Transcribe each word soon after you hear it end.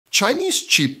Chinese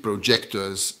cheap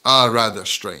projectors are rather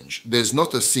strange. There's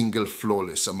not a single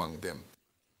flawless among them.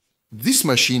 This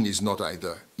machine is not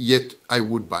either, yet I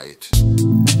would buy it.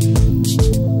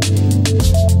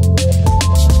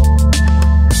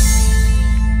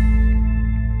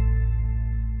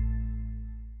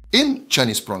 In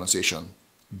Chinese pronunciation,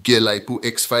 GELEIPU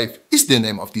X5 is the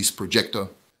name of this projector,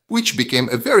 which became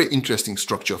a very interesting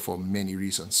structure for many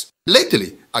reasons.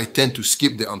 Lately, I tend to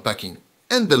skip the unpacking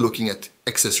and the looking at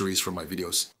accessories from my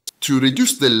videos. To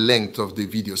reduce the length of the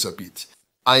videos a bit,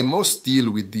 I must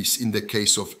deal with this in the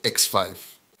case of X5.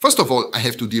 First of all, I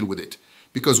have to deal with it,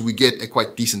 because we get a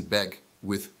quite decent bag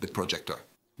with the projector.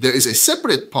 There is a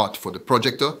separate part for the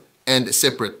projector and a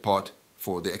separate part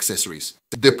for the accessories.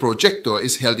 The projector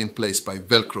is held in place by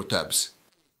Velcro tabs,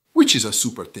 which is a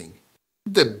super thing.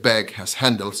 The bag has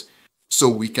handles, so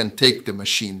we can take the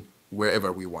machine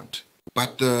wherever we want.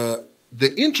 But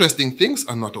the interesting things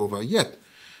are not over yet,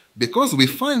 because we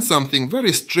find something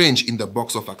very strange in the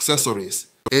box of accessories.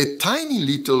 A tiny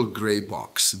little gray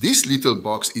box. This little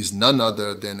box is none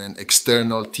other than an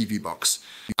external TV box.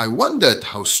 I wondered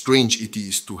how strange it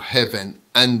is to have an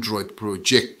Android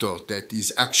projector that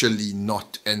is actually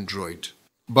not Android.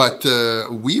 But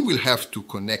we will have to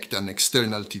connect an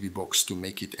external TV box to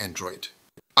make it Android.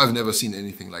 I've never seen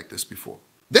anything like this before.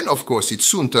 Then, of course, it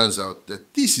soon turns out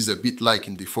that this is a bit like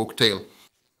in the folk tale,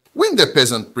 when the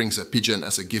peasant brings a pigeon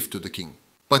as a gift to the king.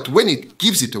 But when it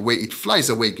gives it away, it flies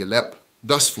away gelap,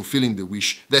 thus fulfilling the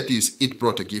wish, that is, it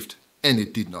brought a gift, and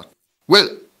it did not. Well,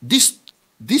 this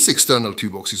external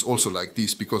TV box is also like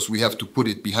this, because we have to put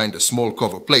it behind a small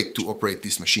cover plate to operate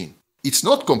this machine. It's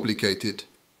not complicated.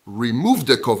 Remove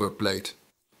the cover plate,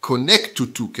 connect to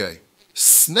 2K,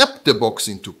 snap the box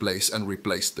into place and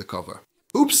replace the cover.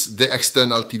 Oops, the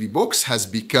external TV box has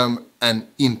become an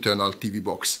internal TV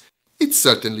box. It's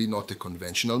certainly not a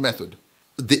conventional method.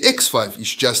 The X5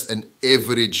 is just an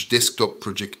average desktop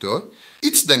projector.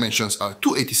 Its dimensions are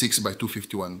 286 by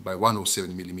 251 by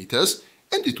 107 millimeters,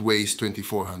 and it weighs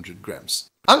 2400 grams.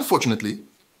 Unfortunately,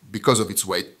 because of its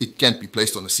weight, it can't be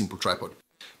placed on a simple tripod.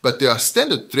 But there are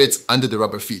standard threads under the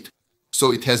rubber feet,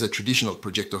 so it has a traditional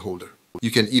projector holder.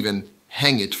 You can even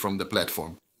hang it from the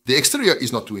platform. The exterior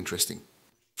is not too interesting.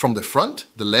 From the front,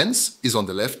 the lens is on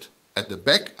the left. At the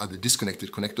back are the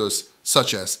disconnected connectors,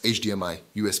 such as HDMI,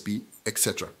 USB,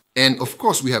 etc. And of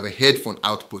course, we have a headphone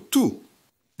output too.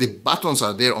 The buttons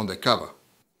are there on the cover,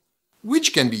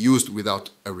 which can be used without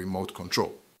a remote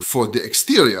control. For the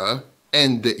exterior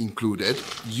and the included,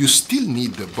 you still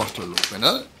need the bottle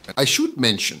opener. I should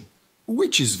mention,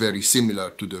 which is very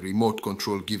similar to the remote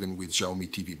control given with Xiaomi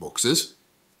TV boxes.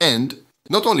 And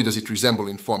not only does it resemble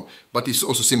in form, but it's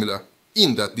also similar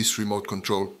in that this remote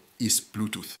control is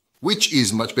Bluetooth, which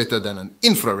is much better than an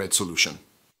infrared solution.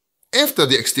 After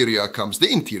the exterior comes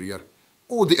the interior,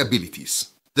 or the abilities.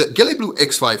 The GELEIPU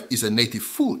X5 is a native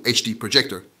full HD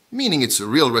projector, meaning its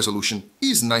real resolution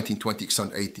is 1920 x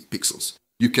 180 pixels.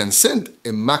 You can send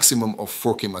a maximum of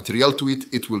 4K material to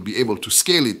it. It will be able to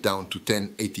scale it down to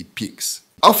 1080 pics.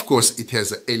 Of course, it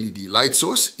has a LED light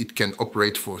source. It can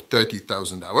operate for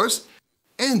 30,000 hours.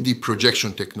 And the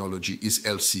projection technology is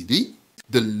LCD.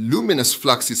 The luminous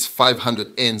flux is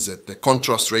 500 NZ. The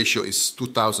contrast ratio is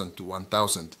 2000 to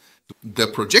 1000. The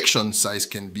projection size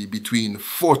can be between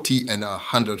 40 and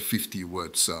 150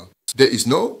 words. There is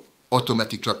no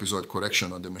automatic trapezoid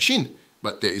correction on the machine,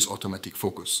 but there is automatic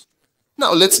focus.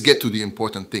 Now let's get to the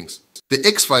important things. The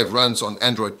X5 runs on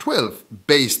Android 12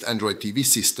 based Android TV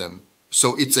system,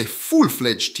 so it's a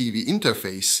full-fledged TV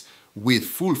interface with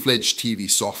full-fledged TV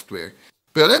software.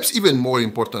 Perhaps even more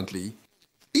importantly,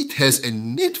 it has a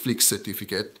Netflix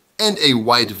certificate and a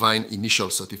Widevine initial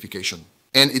certification.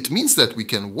 And it means that we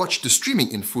can watch the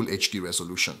streaming in full HD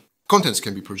resolution. Contents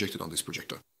can be projected on this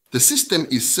projector. The system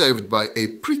is served by a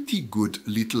pretty good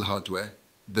little hardware.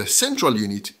 The central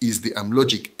unit is the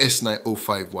Amlogic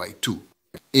S905Y2,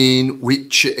 in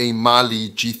which a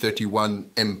Mali G31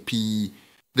 MP.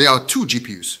 There are 2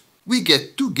 GPUs. We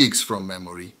get 2 gigs from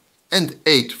memory and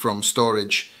 8 from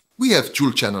storage. We have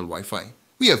dual channel Wi-Fi.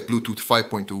 We have Bluetooth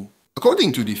 5.2.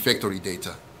 According to the factory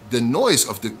data, the noise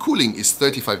of the cooling is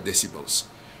 35 decibels,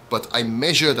 but I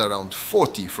measured around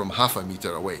 40 from half a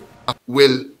meter away.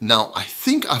 Well, now I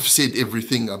think I've said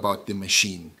everything about the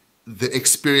machine. The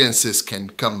experiences can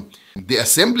come. The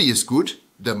assembly is good,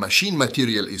 the machine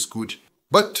material is good,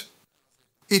 but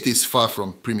it is far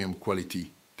from premium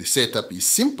quality. The setup is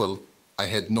simple. I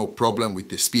had no problem with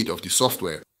the speed of the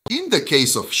software. In the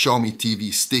case of Xiaomi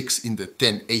TV sticks in the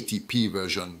 1080p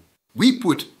version, we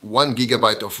put 1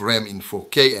 GB of RAM in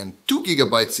 4K and 2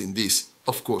 GB in this,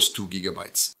 of course 2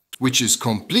 GB. which is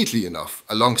completely enough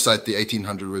alongside the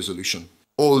 1800 resolution.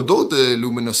 Although the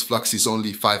luminous flux is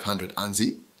only 500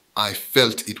 ANSI, I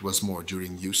felt it was more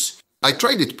during use. I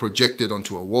tried it projected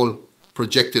onto a wall,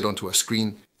 projected onto a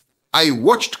screen. I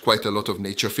watched quite a lot of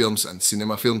nature films and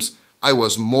cinema films. I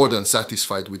was more than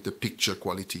satisfied with the picture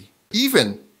quality.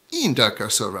 Even in darker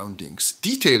surroundings,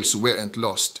 details weren't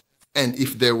lost. And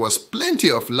if there was plenty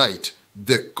of light,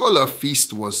 the color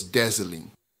feast was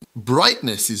dazzling.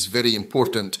 Brightness is very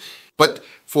important, but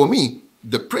for me,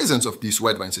 the presence of this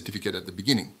wideband certificate at the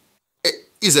beginning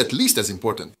is at least as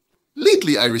important.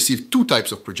 Lately, I received two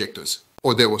types of projectors.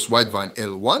 Or there was wideband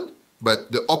L1,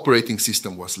 but the operating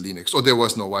system was Linux, or there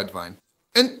was no wideband.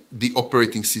 And the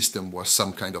operating system was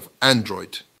some kind of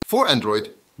Android. For Android,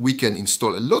 we can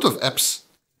install a lot of apps.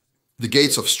 The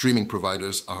gates of streaming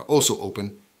providers are also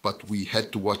open, but we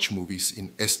had to watch movies in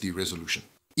SD resolution.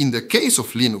 In the case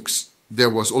of Linux, there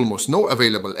was almost no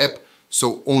available app,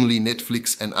 so only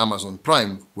Netflix and Amazon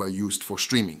Prime were used for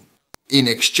streaming. In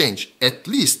exchange, at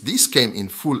least this came in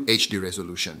full HD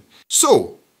resolution.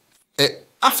 So,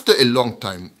 after a long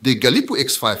time, the GELEIPU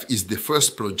X5 is the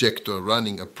first projector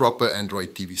running a proper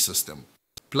Android TV system.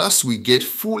 Plus, we get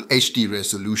full HD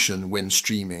resolution when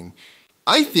streaming.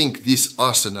 I think this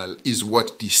arsenal is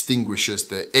what distinguishes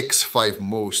the X5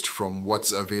 most from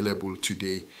what's available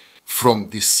today from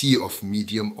the sea of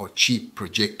medium or cheap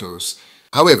projectors.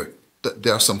 However,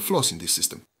 there are some flaws in this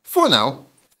system. For now,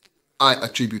 I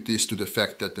attribute this to the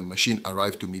fact that the machine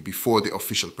arrived to me before the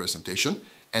official presentation,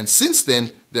 and since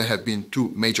then there have been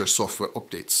two major software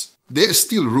updates. There is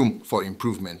still room for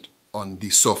improvement on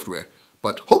this software,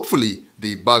 but hopefully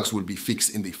the bugs will be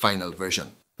fixed in the final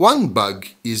version. One bug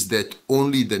is that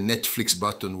only the Netflix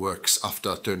button works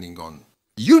after turning on.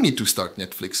 You need to start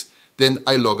Netflix, then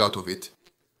I log out of it.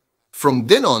 From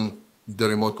then on, the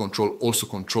remote control also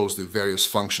controls the various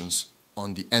functions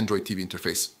on the Android TV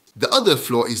interface. The other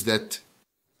flaw is that,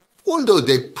 although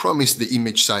they promised the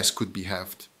image size could be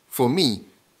halved, for me,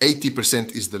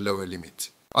 80% is the lower limit.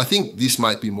 I think this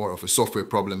might be more of a software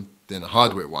problem than a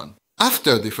hardware one.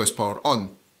 After the first power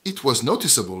on, it was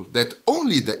noticeable that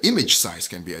only the image size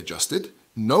can be adjusted,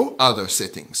 no other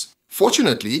settings.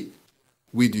 Fortunately,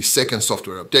 with the second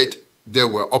software update, there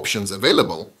were options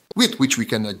available with which we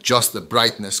can adjust the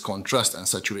brightness, contrast, and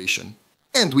saturation.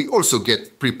 And we also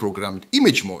get pre-programmed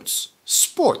image modes,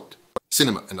 sport,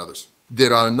 cinema, and others.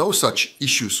 There are no such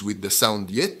issues with the sound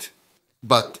yet,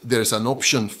 but there's an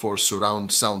option for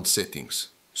surround sound settings.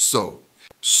 So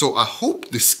I hope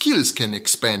the skills can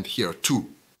expand here too.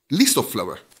 List of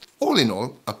flower. All in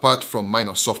all, apart from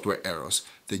minor software errors,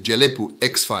 the GELEIPU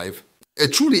X5, a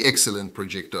truly excellent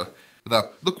projector.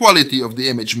 The quality of the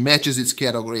image matches its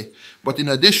category, but in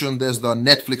addition there's the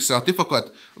Netflix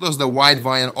certificate, there's the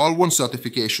wideband All-1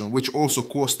 certification, which also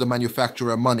costs the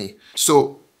manufacturer money.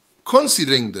 So,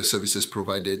 considering the services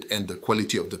provided and the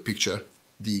quality of the picture,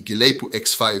 the GELEIPU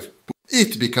X5,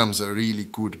 it becomes a really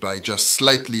good buy, just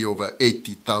slightly over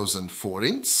 80,000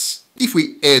 forints. If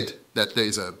we add that there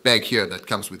is a bag here that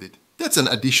comes with it, that's an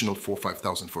additional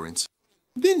 4,000–5,000 forints.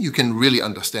 Then you can really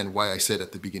understand why I said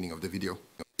at the beginning of the video.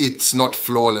 It's not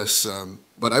flawless,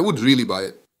 but I would really buy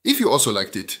it. If you also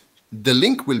liked it, the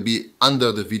link will be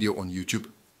under the video on YouTube.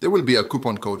 There will be a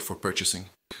coupon code for purchasing.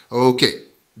 Okay,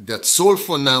 that's all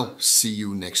for now. See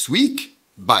you next week.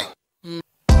 Bye.